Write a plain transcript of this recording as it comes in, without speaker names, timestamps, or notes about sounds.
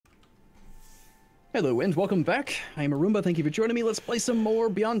Hello and welcome back. I am Arumba. Thank you for joining me. Let's play some more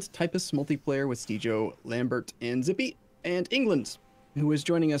Beyond Typus multiplayer with Steejo, Lambert, and Zippy, and England, who is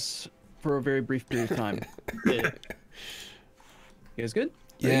joining us for a very brief period of time. Yeah. You guys good?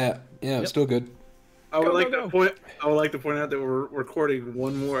 Yeah, Yep. still good. I would Go, like go, to go. point out that we're recording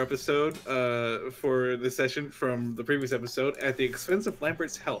one more episode for the session from the previous episode at the expense of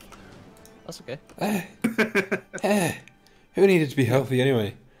Lambert's health. That's okay. Who needed to be healthy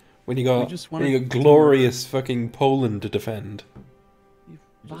anyway? When you got just when you wanted got to, glorious fucking Poland to defend. You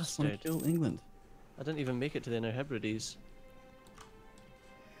Just want to bastard. kill England. I didn't even make it to the Inner Hebrides.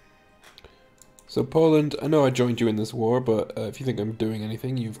 So Poland, I know I joined you in this war, but if you think I'm doing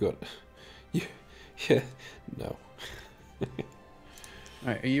anything, you've got, yeah, no. All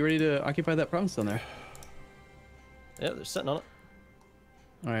right, are you ready to occupy that province down there? Yeah, they're sitting on it.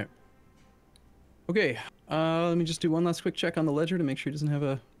 All right. Okay. Let me just do one last quick check on the ledger to make sure he doesn't have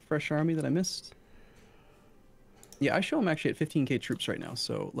a fresh army that I missed. Yeah, I show him actually at 15k troops right now.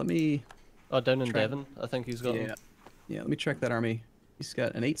 So let me. Oh, down in Try- Devon, I think he's got Yeah. them. Yeah. Let me check that army. He's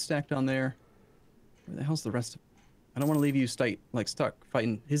got an 8 stacked on there. Where the hell's the rest of? I don't want to leave you stuck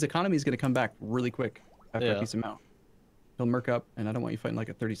fighting. His economy is going to come back really quick after I Yeah. piece him out. He'll merc up, and I don't want you fighting like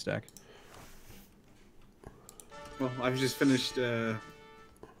a 30 stack. Well, I've just finished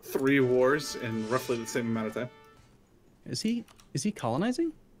 3 wars in roughly the same amount of time. Is he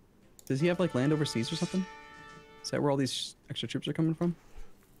colonizing? Does he have like land overseas or something? Is that where all these extra troops are coming from?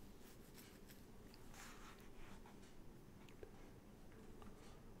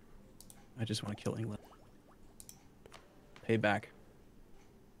 I just want to kill England. Pay back.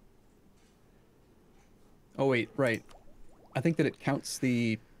 Oh wait, right. I think that it counts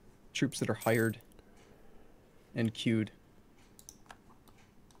the troops that are hired and queued.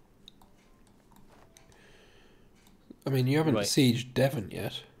 I mean, you haven't Right. sieged Devon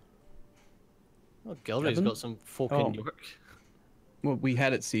yet. Oh, Gilray's Devon? got some folk Oh. in York. Well, we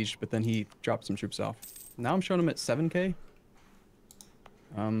had it sieged, but then he dropped some troops off. Now I'm showing him at 7k.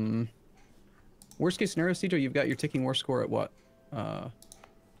 Worst case scenario, Steejo, you've got your ticking war score at what?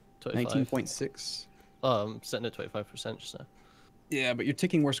 25. 19.6. Oh, I'm sitting at 25% just now. Yeah, but your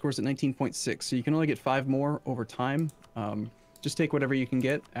ticking war score is at 19.6, so you can only get 5 more over time. Just take whatever you can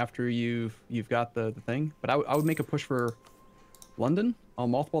get after you've got the thing. But I would make a push for London. I'll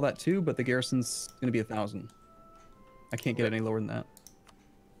mothball that too, but the garrison's gonna be 1,000. I can't get it any lower than that.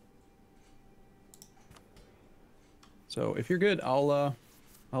 So if you're good, I'll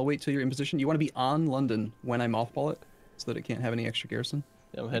wait till you're in position. You want to be on London when I mothball it, so that it can't have any extra garrison.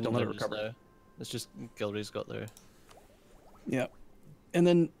 Yeah, I'm Don't heading let there it just recover. now. It's just Gilray's got there. Yeah. And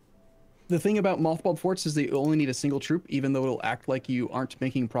then the thing about mothballed forts is that you only need a single troop, even though it'll act like you aren't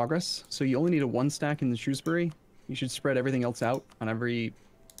making progress. So you only need a 1 stack in the Shrewsbury. You should spread everything else out on every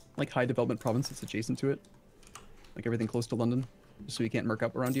like high development province that's adjacent to it. Like everything close to London, just so you can't merc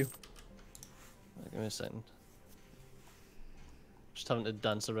up around you. Give me a second. Just having to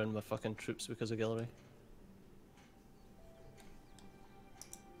dance around my fucking troops because of Gilray.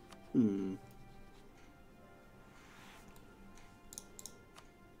 Hmm.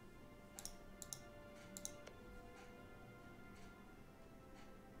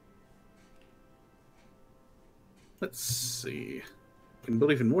 Let's see. Can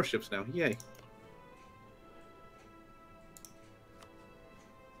build even more ships now. Yay.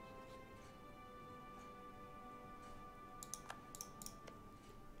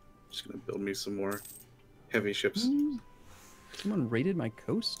 Just gonna build me some more heavy ships. Someone raided my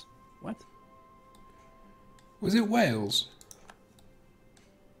coast? What? Was it Wales?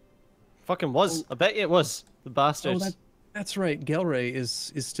 Fucking was. I bet you it was. The Oh, bastards. that's right. Gelray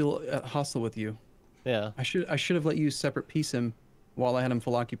is still hostile with you. Yeah. I should have let you separate piece him while I had him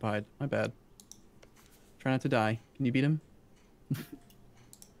full occupied. My bad. Try not to die. Can you beat him?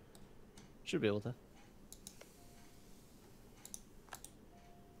 Should be able to.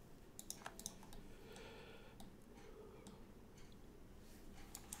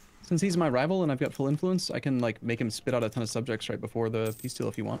 Since he's my rival and I've got full influence, I can like make him spit out a ton of subjects right before the peace deal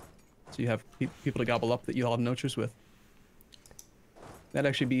if you want. So you have people to gobble up that you'll have no truce with. That'd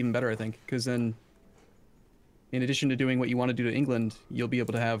actually be even better, I think, because then, in addition to doing what you want to do to England, you'll be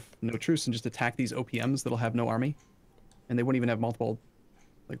able to have no truce and just attack these OPMs that'll have no army, and they wouldn't even have multiple,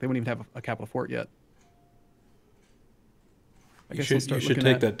 like they wouldn't even have a capital fort yet. I You guess I'll should start looking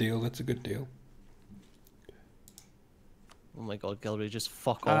take at- that deal. That's a good deal. Oh my god, Gilray, just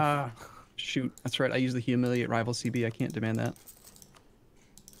fuck off. Ah, shoot. That's right. I use the humiliate rival CB. I can't demand that.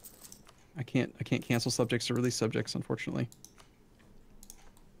 I can't cancel subjects or release subjects, unfortunately.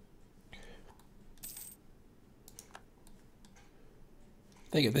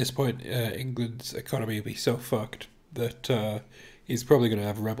 think at this point, England's economy will be so fucked that he's probably going to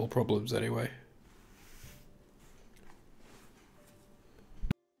have rebel problems anyway.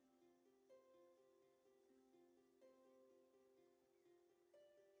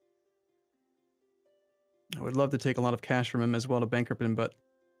 I would love to take a lot of cash from him as well to bankrupt him, but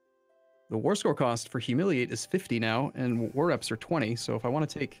the war score cost for Humiliate is 50 now, and war reps are 20, so if I want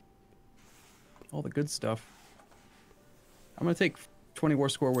to take all the good stuff, I'm going to take 20 war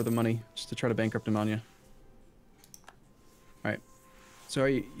score worth of money just to try to bankrupt him on you. Alright. So are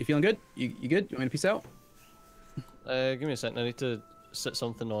you feeling good? You good? You want me to peace out? Give me a second. I need to set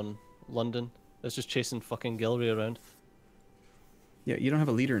something on London. It's just chasing fucking Gilry around. Yeah, you don't have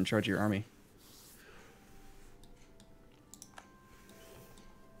a leader in charge of your army.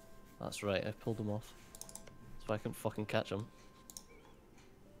 That's right, I pulled him off. So I can fucking catch him.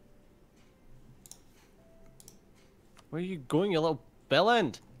 Where are you going, you little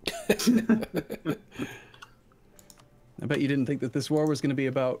bellend? I bet you didn't think that this war was going to be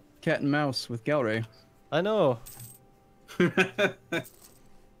about cat and mouse with Galray. I know.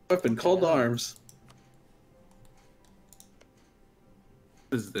 Weapon called to arms.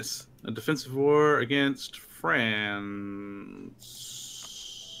 What is this? A defensive war against France.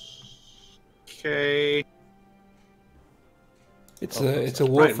 Okay. It's a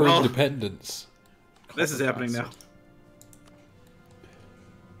war right, for well, independence. This is happening now.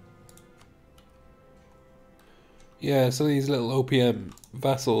 Yeah, some of these little OPM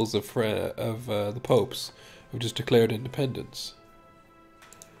vassals of the popes have just declared independence.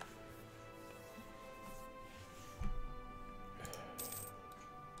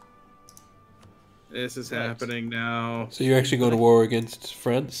 This is happening now. So you're actually going to war against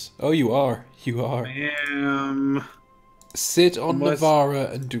France? Oh, you are. You are. I am. Sit on Navarra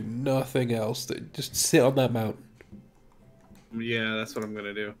and do nothing else. Just sit on that mountain. Yeah, that's what I'm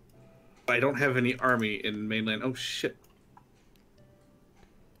gonna do. I don't have any army in mainland. Oh shit.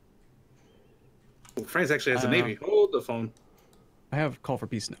 Oh, France actually has a navy. Hold the phone. I have call for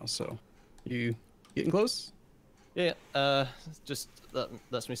peace now, so you getting close? Yeah, just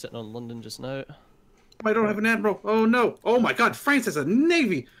that's me sitting on London just now. I don't have an admiral. Oh no. Oh my god, France has a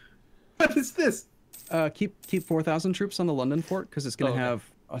navy. What is this? Keep 4,000 troops on the London fort because it's going to have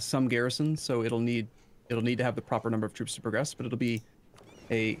some garrison, so it'll need to have the proper number of troops to progress, but it'll be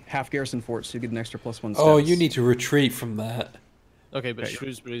a half garrison fort, so you get an extra +1 status. Oh, you need to retreat from that. Okay, but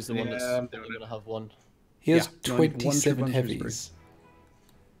Shrewsbury's the one that's only going to have one. He has you only need one troop 27 on heavies.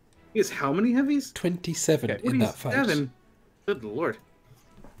 He has how many heavies? 27 in that fight. 27. Good lord.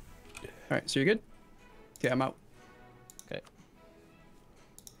 Alright, so you're good? Okay, I'm out. Okay.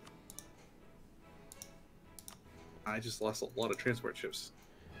 I just lost a lot of transport ships.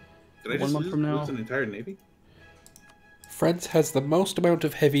 Did I 1 just month from now. lose an entire navy? France has the most amount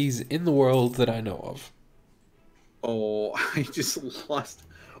of heavies in the world that I know of. Oh, I just lost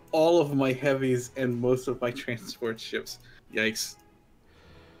all of my heavies and most of my transport ships. Yikes.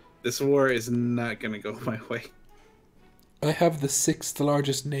 This war is not going to go my way. I have the 6th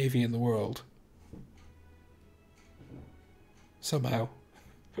largest navy in the world. Somehow.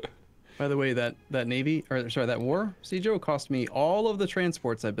 By the way, that navy, or sorry, that war, Steejo, cost me all of the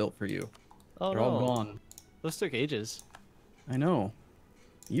transports I built for you. Oh They're no. all gone. Those took ages. I know.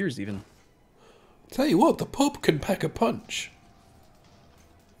 Years even. Tell you what, the Pope can pack a punch.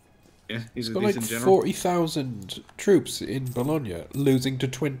 Yeah, he's He's a got like decent general. 40,000 troops in Bologna, losing to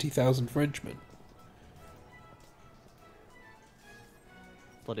 20,000 Frenchmen.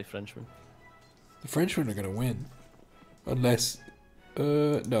 Bloody Frenchman. The Frenchmen are going to win. Unless...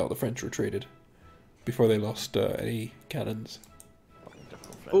 no, the French retreated. Before they lost any cannons.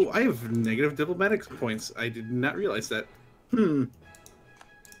 Oh, I have negative diplomatic points. I did not realize that.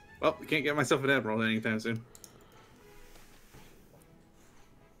 Well, I can't get myself an admiral anytime soon.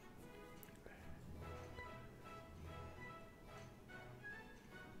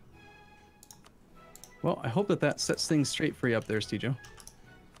 Well, I hope that sets things straight for you up there, Steejo.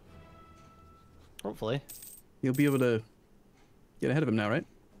 Hopefully. You'll be able to get ahead of him now, right?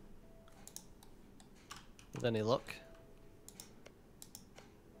 With any luck.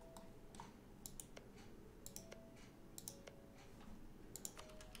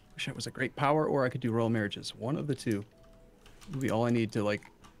 Wish I was a great power, or I could do royal marriages. One of the two would be all I need to, like,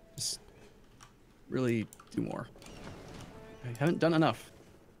 just really do more. I haven't done enough.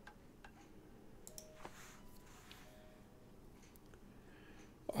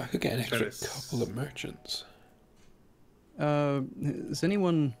 I could get an extra couple of merchants. Is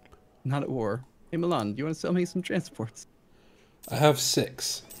anyone not at war? Hey, Milan, do you want to sell me some transports? I have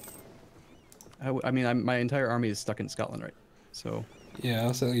 6. I mean, my entire army is stuck in Scotland, right? So Yeah,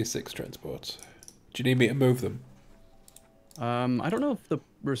 I'll sell you 6 transports. Do you need me to move them? I don't know if the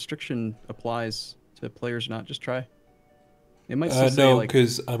restriction applies to players or not. Just try. It might still say No, like.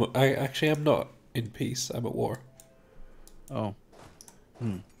 because I'm not in peace. I'm at war. Oh.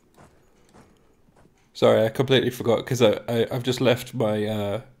 Sorry, I completely forgot because I've just left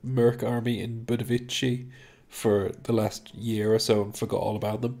my Merc army in Budovici for the last year or so and forgot all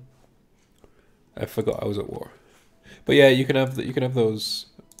about them. I forgot I was at war. But yeah, you can have those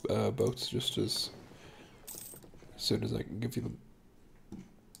boats just as soon as I can give you them.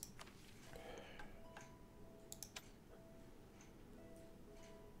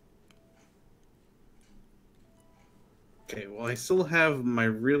 Okay, well, I still have my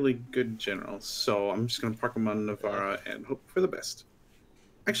really good generals, so I'm just going to park them on Navarra and hope for the best.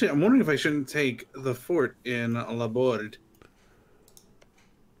 Actually, I'm wondering if I shouldn't take the fort in Laborde.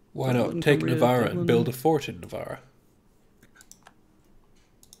 Why Dublin, not take Cumbria, Navarra Dublin. and build a fort in Navarra?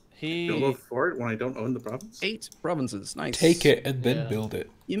 Build a fort when I don't own the province? 8 provinces. Nice. Take it and then Yeah. build it.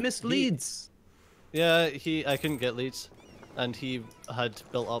 You missed Leeds. Yeah, I couldn't get Leeds, and he had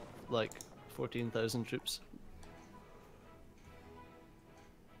built up like 14,000 troops.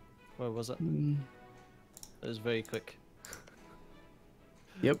 Where was it? It was very quick.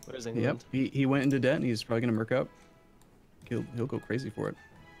 Yep. Where's Yep. England? He went into debt and he's probably gonna merc up. He'll go crazy for it.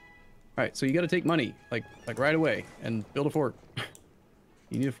 All right, so you got to take money like right away and build a fort.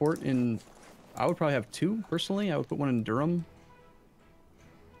 You need a fort in. I would probably have 2 personally. I would put one in Durham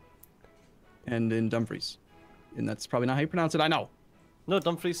and in Dumfries, and that's probably not how you pronounce it. I know. No,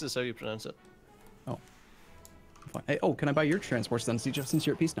 Dumfries is how you pronounce it. Oh. Fine. Hey, can I buy your transports then, Steejo, since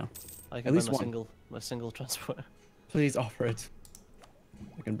you're at peace now? I At can buy least one. my single transport. Please offer it.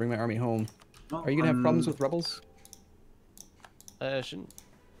 I can bring my army home. Are you gonna have problems with rebels? Shouldn't.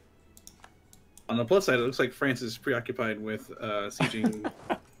 On the plus side, it looks like France is preoccupied with sieging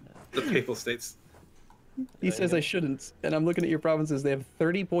the Papal States. He says I shouldn't, and I'm looking at your provinces. They have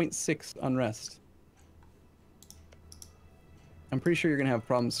 30.6 unrest. I'm pretty sure you're gonna have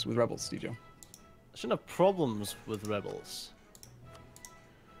problems with rebels, Steejo. I shouldn't have problems with rebels.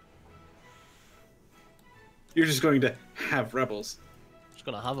 You're just going to have rebels. Just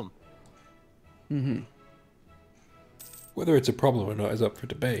gonna have them. Mm-hmm. Whether it's a problem or not is up for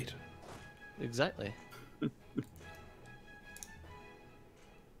debate. Exactly.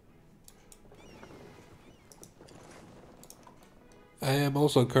 I am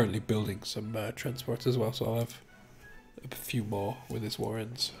also currently building some transports as well, so I'll have a few more when this war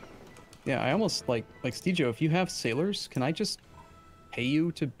ends. Yeah, I almost like Steejo. If you have sailors, can I just pay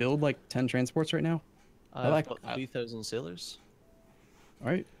you to build like 10 transports right now? I've got 3,000 sailors. All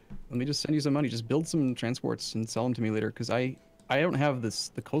right, let me just send you some money. Just build some transports and sell them to me later, because I don't have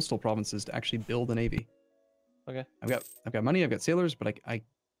the coastal provinces to actually build a navy. Okay. I've got money. I've got sailors, but I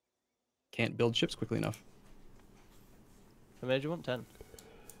can't build ships quickly enough. How many do you want? 10.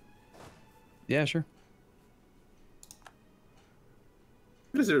 Yeah, sure.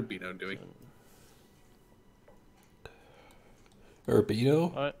 What is Urbino doing?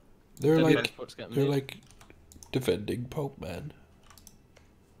 Urbino? Alright. They're Ten like transports getting they're made. like defending Pope, man.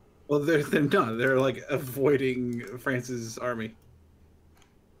 Well, they're not. They're like avoiding France's army.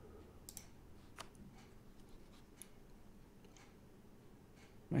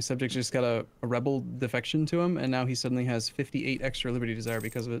 My subject just got a rebel defection to him, and now he suddenly has 58 extra liberty desire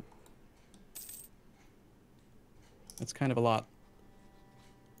because of it. That's kind of a lot.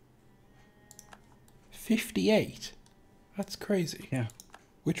 58? That's crazy. Yeah.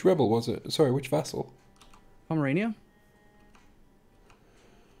 Which rebel was it? Sorry, which vassal? Pomerania?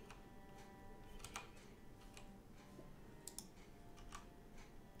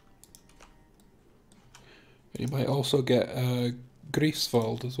 You might also get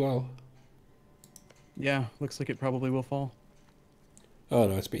Greifswald as well. Yeah, looks like it probably will fall. Oh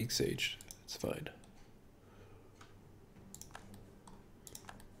no, it's being sieged. It's fine.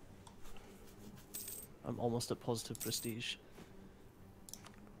 I'm almost at positive prestige.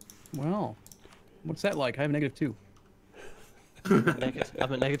 Well, what's that like? I have -2.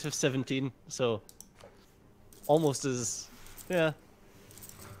 I'm at negative 17, so almost as yeah.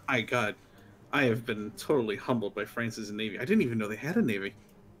 My God, I have been totally humbled by France's navy. I didn't even know they had a navy.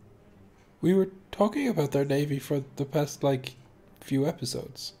 We were talking about their navy for the past like few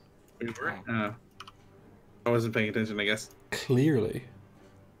episodes. We were. I wasn't paying attention, I guess. Clearly.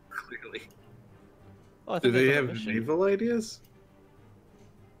 Clearly. Oh, I Do think they I've got a have mission. naval ideas?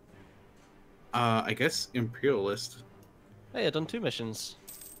 I guess imperialist. Hey, I've done 2 missions.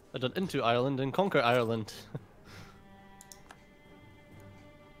 I've done into Ireland and conquer Ireland.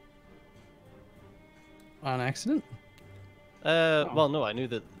 On accident? Well, no, I knew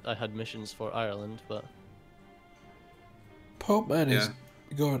that I had missions for Ireland, but Pope Man Yeah. is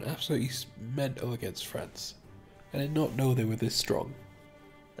going absolutely mental against France. I did not know they were this strong.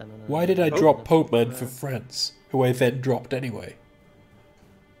 Why did I drop Pope Man for France, who I then dropped anyway?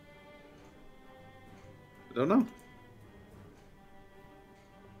 I don't know.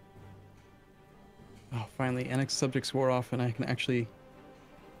 Oh, finally, annexed subjects wore off, and I can actually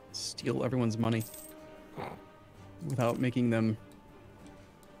steal everyone's money without making them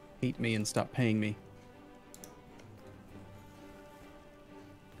hate me and stop paying me.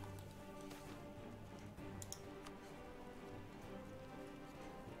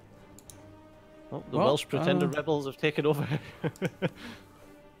 Oh, the Well, Welsh pretender rebels have taken over.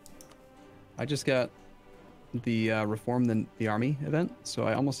 I just got the reform the army event, so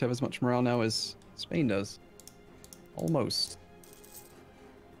I almost have as much morale now as Spain does. Almost.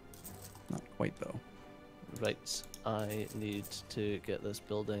 Not quite though. Right, I need to get this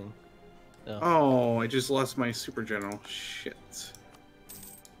building. Oh, I just lost my super general. Shit.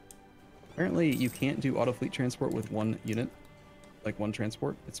 Apparently, you can't do auto fleet transport with one unit, like one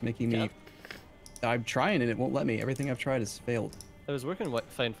transport. It's making me. I'm trying and it won't let me. Everything I've tried has failed. It was working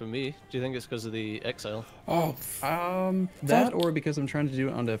fine for me. Do you think it's because of the exile? Oh, That or because I'm trying to do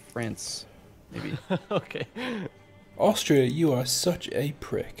it onto France, maybe. Okay. Austria, you are such a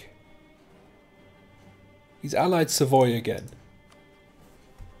prick. He's allied Savoy again.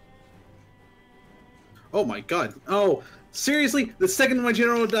 Oh my god. Oh, seriously? The second my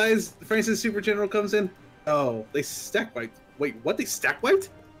general dies, France's super general comes in? Oh, they stack wiped. Wait, what? They stack wiped?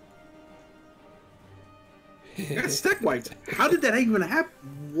 They got stack wiped. How did that even happen?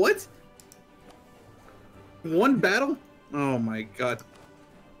 What? One battle? Oh my god.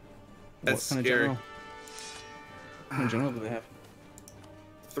 That's what kind scary. of general? What kind of general do they have?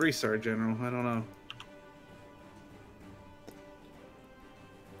 3-star general. I don't know.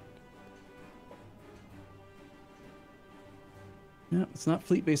 Yeah, it's not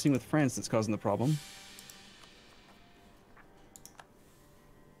fleet basing with France that's causing the problem.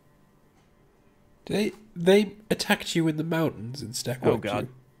 They attacked you in the mountains and stack Oh wiped god. you.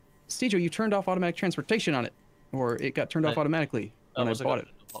 Steejo, you turned off automatic transportation on it. Or it got turned off automatically when I bought it.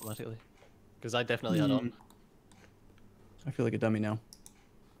 Automatically. Because I definitely had on. I feel like a dummy now.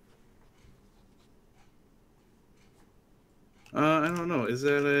 I don't know. Is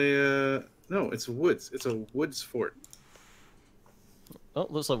that a... No, it's woods. It's a woods fort. Oh,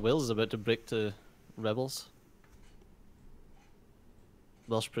 looks like Wales is about to break to rebels.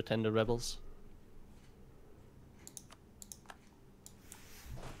 Welsh pretender rebels.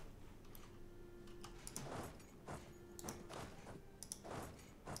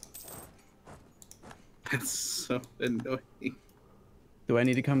 That's so annoying. Do I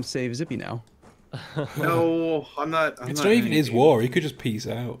need to come save Zippy now? No, I'm not. It's not even his war. He could just peace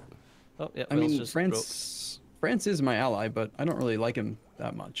out. Oh, yeah, I Wales mean, just France is my ally, but I don't really like him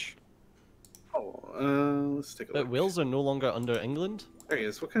that much. Oh, let's take a broke. look. Wales are no longer under England? There he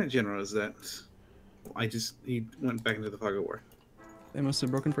is. What kind of general is that? He went back into the fog of war. They must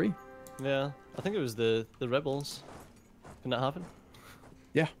have broken free. Yeah, I think it was the rebels. Can that happen?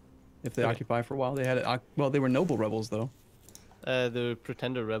 Yeah, if they occupy for a while. They had it. Well, they were noble rebels though. The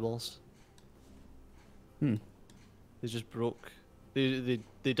pretender rebels. Hmm. They just broke. They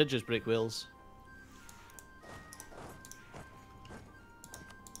did just break Wales.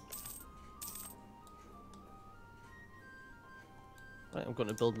 Right, I'm going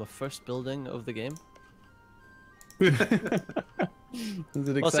to build my first building of the game. Is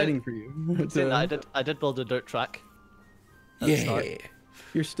it exciting for you? I did build a dirt track. At the start.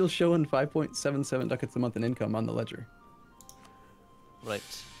 You're still showing 5.77 ducats a month in income on the ledger. Right.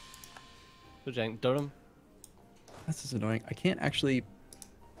 So, Jank, Durham. That's just annoying. I can't actually,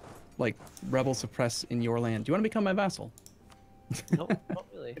 like, rebel suppress in your land. Do you want to become my vassal? No, not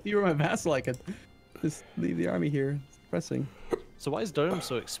really. If you were my vassal, I could just leave the army here suppressing. So why is Durham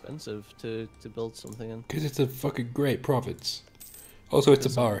so expensive to build something in? Because it's a fucking great province. Also, it's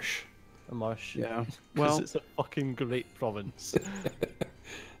a marsh. A marsh. Yeah. Well, Well, it's a fucking great province.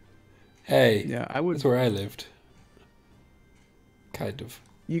 Hey, yeah, I would. that's where I lived. Kind of.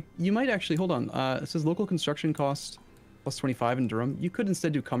 You might actually hold on. It says local construction cost plus 25 in Durham. You could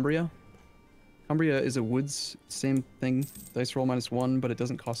instead do Cumbria. Cumbria is a woods, same thing. Dice roll -1, but it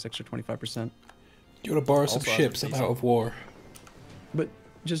doesn't cost extra 25%. Do you want to borrow some Also has ships? a I'm decent- out of war. But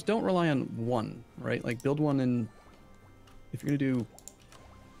just don't rely on one, right? Like build one in. If you're gonna do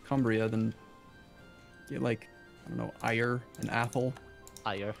Cumbria, then get like I don't know, Ire and Athol.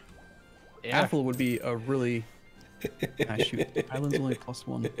 Ire. Athol would be a really. Ah, shoot. Island's only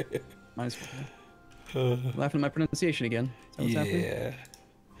 +1. -1. Laughing at my pronunciation again. Is that what's happening? Yeah.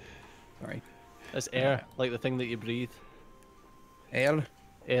 Sorry. It's air, like the thing that you breathe. Air.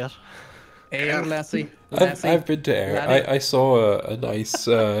 Air. Air, lassie. I've been to Ayr. Laddie. I saw a nice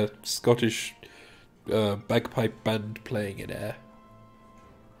Scottish bagpipe band playing in Ayr.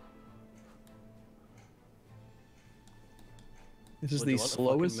 This is What, the do you want a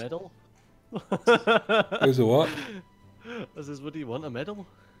fucking slowest. medal? There's a what? This is, what do you want, a medal?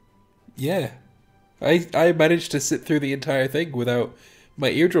 Yeah. I managed to sit through the entire thing without my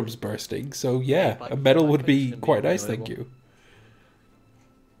eardrums bursting, so yeah, Yeah, a medal would bagpipes be can be quite nice, thank enjoyable. you.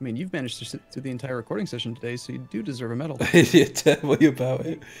 I mean, you've managed to sit through the entire recording session today, so you do deserve a medal. Yeah, tell me about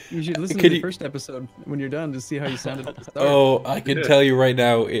it. You should listen Can to the you- first episode when you're done to see how you sounded at the start. Oh, I can tell you right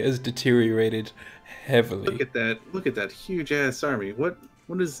now, it has deteriorated heavily. Look at that! Look at that huge ass army. What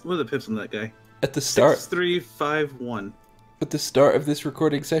are the pips on that guy? At the start, 6351. at the start of this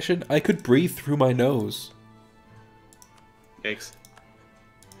recording session, I could breathe through my nose. Yikes.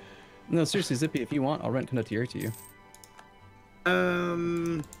 No, seriously, Zippy, if you want, I'll rent Condottiere to you.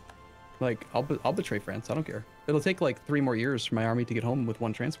 Like, I'll betray France. I don't care. It'll take like 3 more years for my army to get home with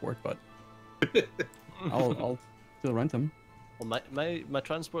 1 transport, but I'll still rent them. Well, my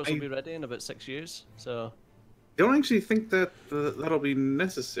transports will be ready in about 6 years, so... I don't actually think that that'll be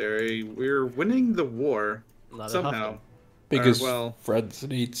necessary. We're winning the war No, they'll have somehow. to. Because well- France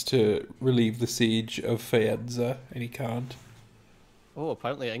needs to relieve the siege of Faenza, and he can't. Oh,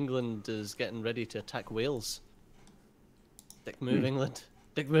 apparently England is getting ready to attack Wales. Dick move, England.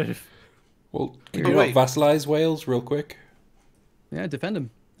 Dick move. Well, can Oh, you not wait. vassalize Wales real quick? Yeah, defend them.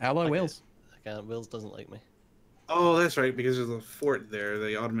 Ally Wales. I can't. Wales doesn't like me. Oh, that's right. Because there's a fort there,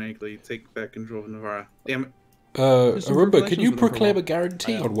 they automatically take back control of Navarra. Damn it. There's some good Arumba, can relations you with them for a proclaim a while.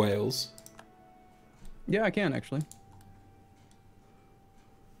 guarantee I am. on Wales? Yeah, I can actually.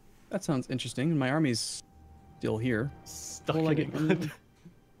 That sounds interesting. My army's still here. Stuck How will I in get England.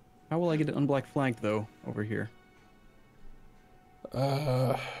 How will I get it unblack flanked though over here?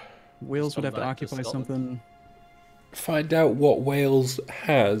 Wales would come have to back to occupy Scotland. something. Find out what Wales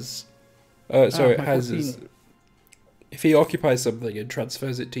has. Sorry, my has is 14. if he occupies something and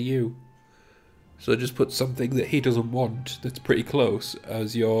transfers it to you. So just put something that he doesn't want that's pretty close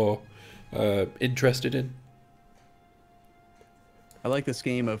as you're interested in. I like this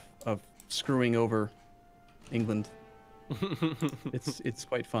game of screwing over England. It's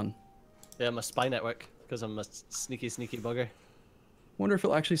quite fun. Yeah, I'm a spy network, because I'm a sneaky bugger. Wonder if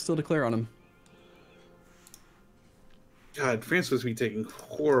he'll actually still declare on him. God, France must be taking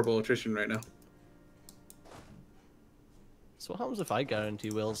horrible attrition right now. So what happens if I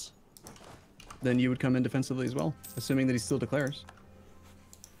guarantee Wales? Then you would come in defensively as well, assuming that he still declares.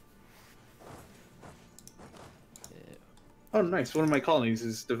 Oh, nice. One of my colonies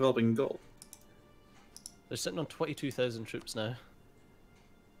is developing gold. They're sitting on 22,000 troops now.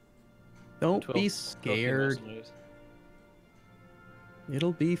 Don't 12 be 12 scared. mercenaries.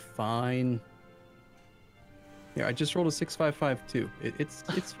 It'll be fine. Yeah, I just rolled a 6-5-5-2.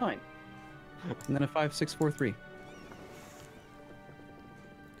 It's fine. And then a 5-6-4-3.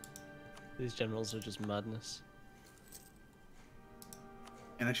 These generals are just madness.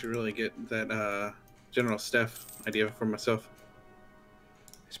 And I should really get that general staff idea for myself.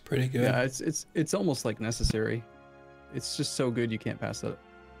 It's pretty good. Yeah, it's almost like necessary. It's just so good you can't pass it.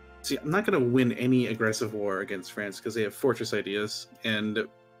 See, I'm not going to win any aggressive war against France because they have fortress ideas and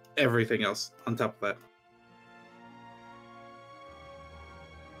everything else on top of that.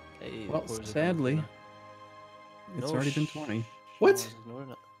 Hey, Well, wars are sadly, coming. it's No already been 20. What? Wars is ignoring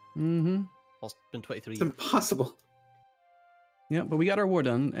it. Mm-hmm. Well, it's been 23. It's impossible. Yeah, but we got our war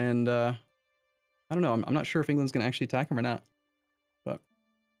done, and I don't know. I'm not sure if England's going to actually attack him or not. But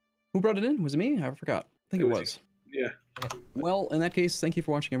who brought it in? Was it me? I forgot. I think it It was was. Yeah. Well, in that case, thank you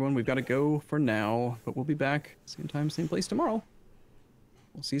for watching, everyone. We've got to go for now, but we'll be back same time, same place tomorrow.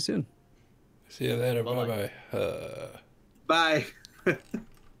 We'll see you soon. See you later. Bye-bye. Bye bye. Bye.